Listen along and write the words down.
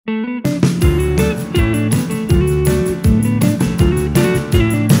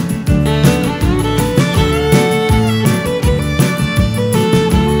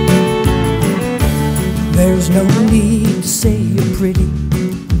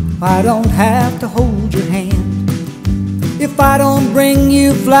I don't have to hold your hand. If I don't bring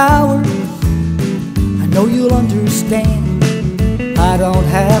you flowers, I know you'll understand. I don't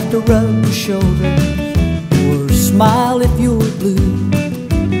have to rub your shoulder or smile if you're blue.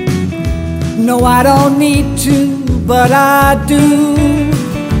 No, I don't need to, but I do.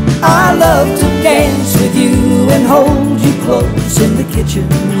 I love to dance with you and hold you close in the kitchen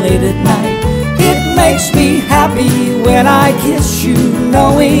late at night. It makes me happy when I kiss you,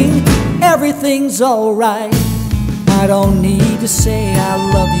 knowing everything's alright. I don't need to say I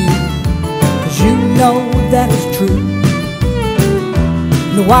love you, 'cause you know that is true.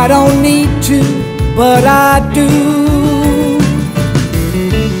 No, I don't need to, but I do.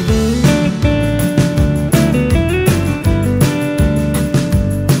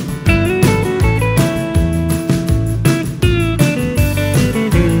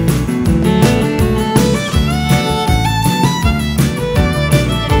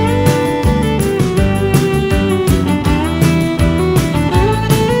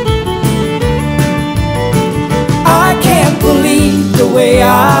 The way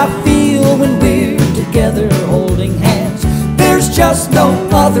I feel when we're together holding hands, there's just no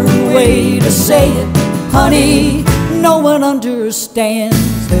other way to say it, honey. No one understands.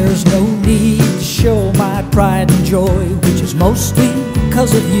 There's no need to show my pride and joy, which is mostly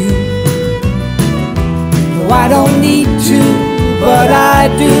because of you. No, I don't need to, but I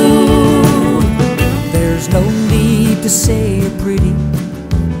do. There's no need to say you're pretty.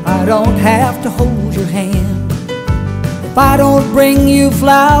 I don't have to hold your hand. If I don't bring you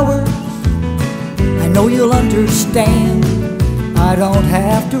flowers, I know you'll understand. I don't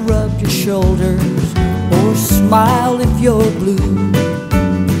have to rub your shoulders or smile if you're blue.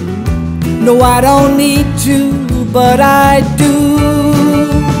 No, I don't need to, but I do.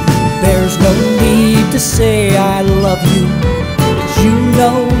 There's no need to say I love you, 'cause you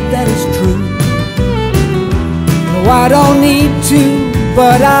know that is true. No, I don't need to,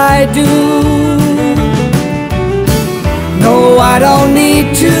 but I do. No, I don't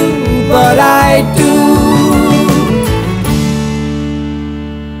need to, but I do.